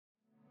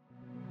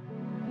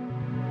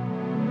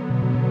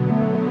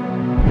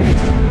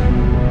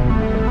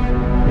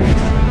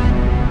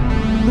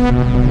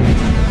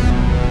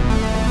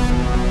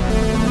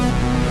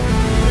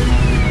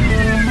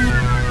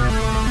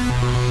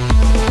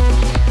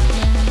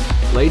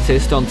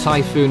latest on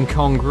Typhoon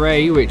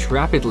Kong-Rey, which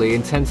rapidly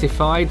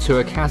intensified to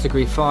a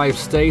Category 5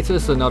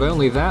 status, and not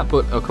only that,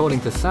 but according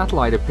to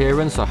satellite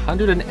appearance,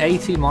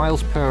 180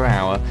 miles per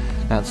hour.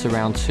 That's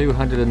around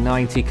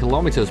 290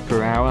 kilometers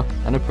per hour,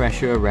 and a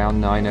pressure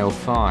around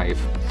 905.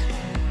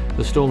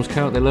 The storm's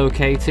currently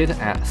located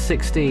at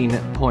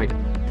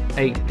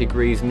 16.8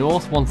 degrees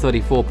north,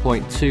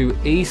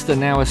 134.2 east,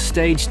 and now a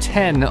stage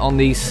 10 on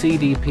the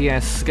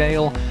CDPS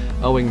scale,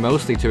 owing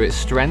mostly to its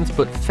strength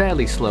but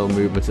fairly slow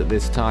movement at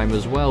this time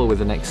as well,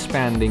 with an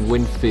expanding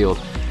wind field.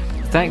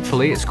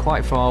 Thankfully, it's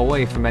quite far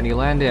away from any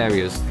land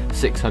areas,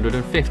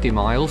 650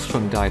 miles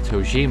from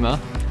Daitojima,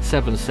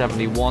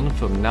 771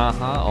 from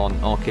Naha on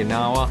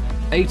Okinawa,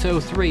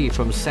 803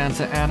 from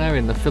Santa Ana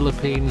in the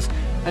Philippines,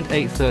 and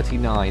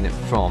 839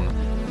 from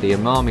the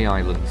Amami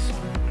Islands.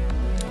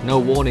 No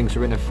warnings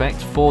are in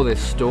effect for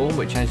this storm,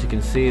 which as you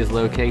can see is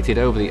located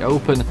over the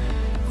open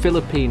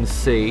Philippine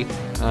Sea,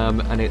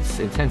 and its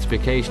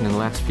intensification in the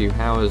last few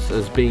hours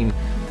has been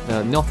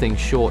nothing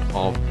short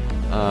of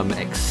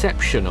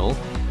exceptional,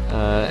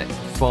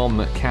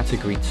 from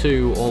Category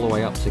 2 all the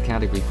way up to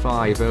Category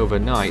 5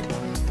 overnight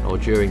or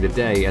during the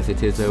day, as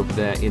it is over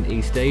there in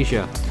East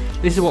Asia.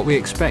 This is what we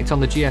expect on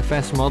the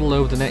GFS model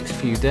over the next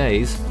few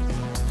days.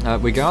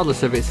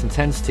 Regardless of its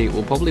intensity, it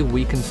will probably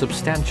weaken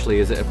substantially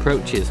as it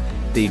approaches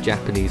the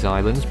Japanese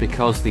islands,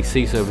 because the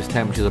sea surface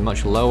temperatures are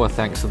much lower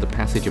thanks to the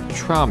passage of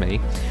Trami.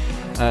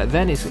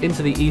 Then it's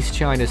into the East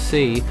China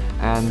Sea,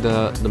 and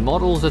the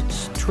models are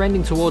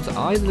trending towards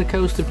either the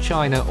coast of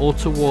China or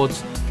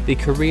towards the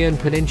Korean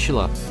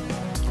Peninsula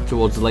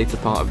towards the later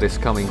part of this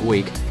coming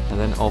week, and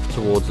then off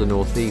towards the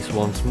northeast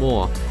once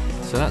more.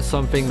 So that's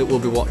something that we'll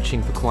be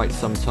watching for quite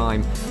some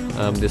time.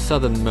 The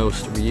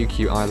southernmost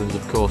Ryukyu Islands,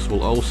 of course,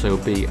 will also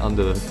be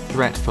under the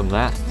threat from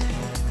that.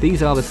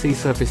 These are the sea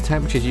surface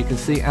temperatures you can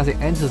see as it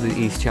enters the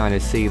East China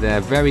Sea. They're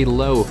very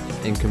low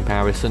in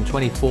comparison,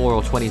 24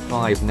 or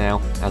 25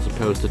 now, as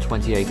opposed to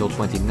 28 or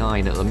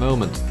 29 at the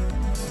moment.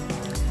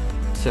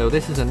 So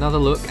this is another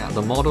look at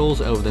the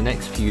models over the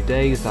next few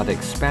days. That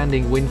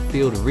expanding wind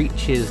field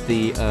reaches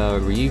the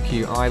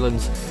Ryukyu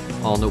Islands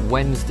on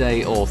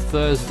Wednesday or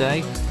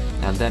Thursday,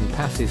 and then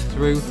passes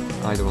through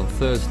either on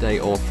Thursday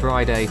or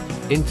Friday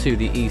into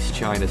the East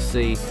China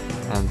Sea,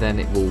 and then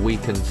it will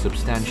weaken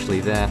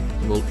substantially there.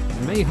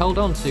 May hold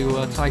on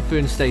to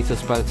typhoon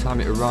status by the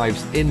time it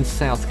arrives in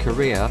South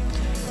Korea,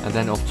 and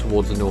then off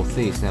towards the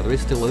northeast. Now there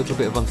is still a little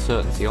bit of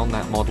uncertainty on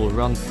that model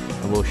run,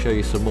 and we'll show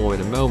you some more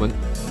in a moment.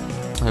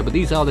 But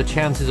these are the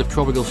chances of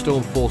tropical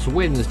storm force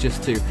winds,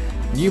 just to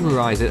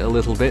numerize it a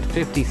little bit.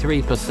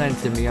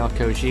 53% in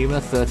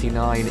Miyakojima,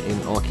 39 in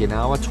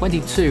Okinawa,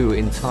 22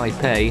 in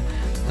Taipei,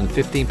 and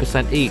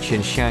 15% each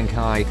in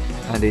Shanghai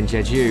and in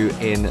Jeju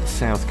in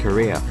South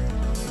Korea.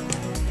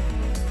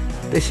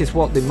 This is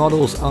what the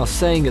models are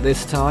saying at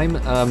this time.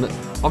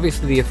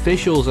 Obviously the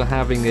officials are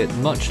having it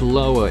much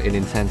lower in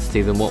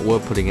intensity than what we're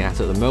putting at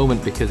the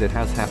moment, because it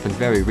has happened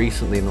very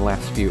recently in the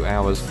last few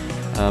hours.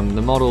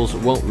 The models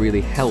won't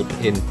really help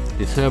in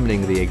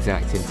determining the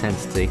exact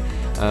intensity,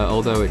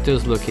 although it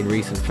does look in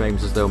recent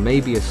frames as though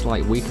maybe a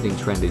slight weakening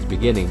trend is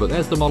beginning. But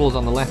there's the models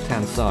on the left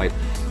hand side.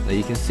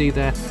 You can see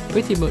they're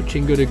pretty much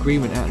in good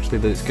agreement actually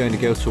that it's going to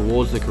go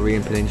towards the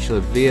Korean Peninsula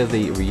via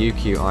the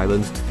Ryukyu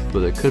Islands, but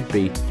there could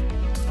be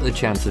the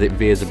chance that it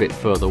veers a bit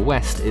further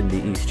west in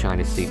the East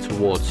China Sea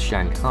towards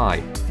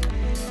Shanghai.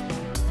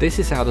 This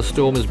is how the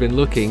storm has been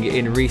looking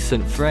in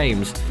recent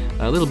frames.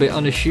 A little bit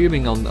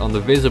unassuming on the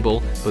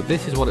visible, but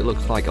this is what it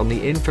looks like on the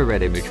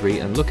infrared imagery,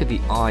 and look at the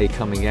eye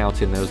coming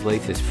out in those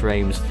latest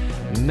frames.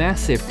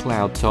 Massive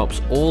cloud tops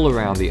all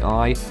around the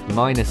eye,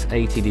 minus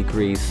 80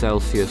 degrees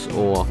Celsius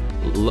or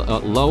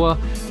lower,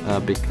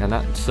 and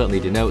that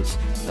certainly denotes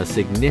a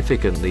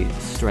significantly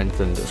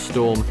strengthened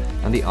storm,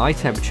 and the eye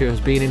temperature has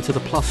been into the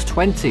plus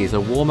 20s.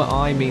 A warmer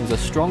eye means a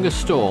stronger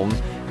storm,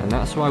 and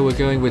that's why we're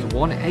going with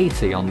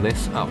 180 on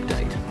this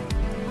update.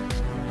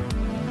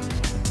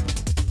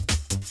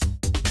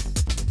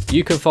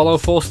 You can follow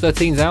Force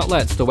 13's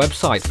outlets, the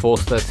website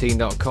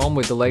force13.com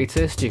with the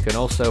latest. You can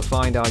also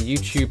find our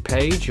YouTube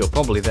page. You're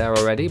probably there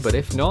already, but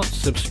if not,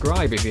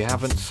 subscribe if you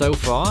haven't so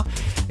far.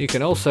 You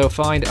can also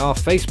find our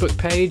Facebook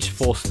page,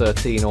 Force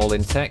 13 all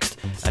in text,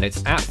 and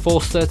it's at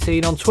Force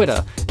 13 on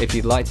Twitter if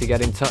you'd like to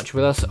get in touch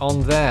with us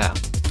on there.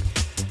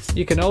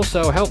 You can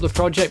also help the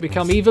project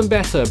become even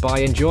better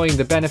by enjoying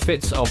the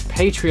benefits of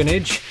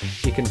patronage.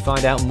 You can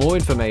find out more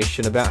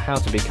information about how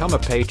to become a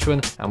patron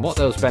and what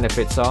those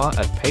benefits are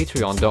at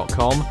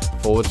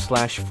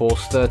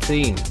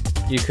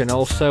patreon.com/Force13. You can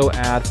also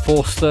add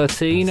Force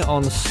 13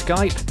 on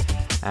Skype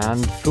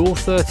and Fool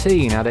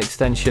 13 at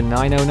extension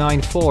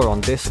 9094 on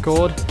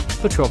Discord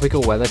for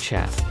tropical weather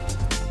chat.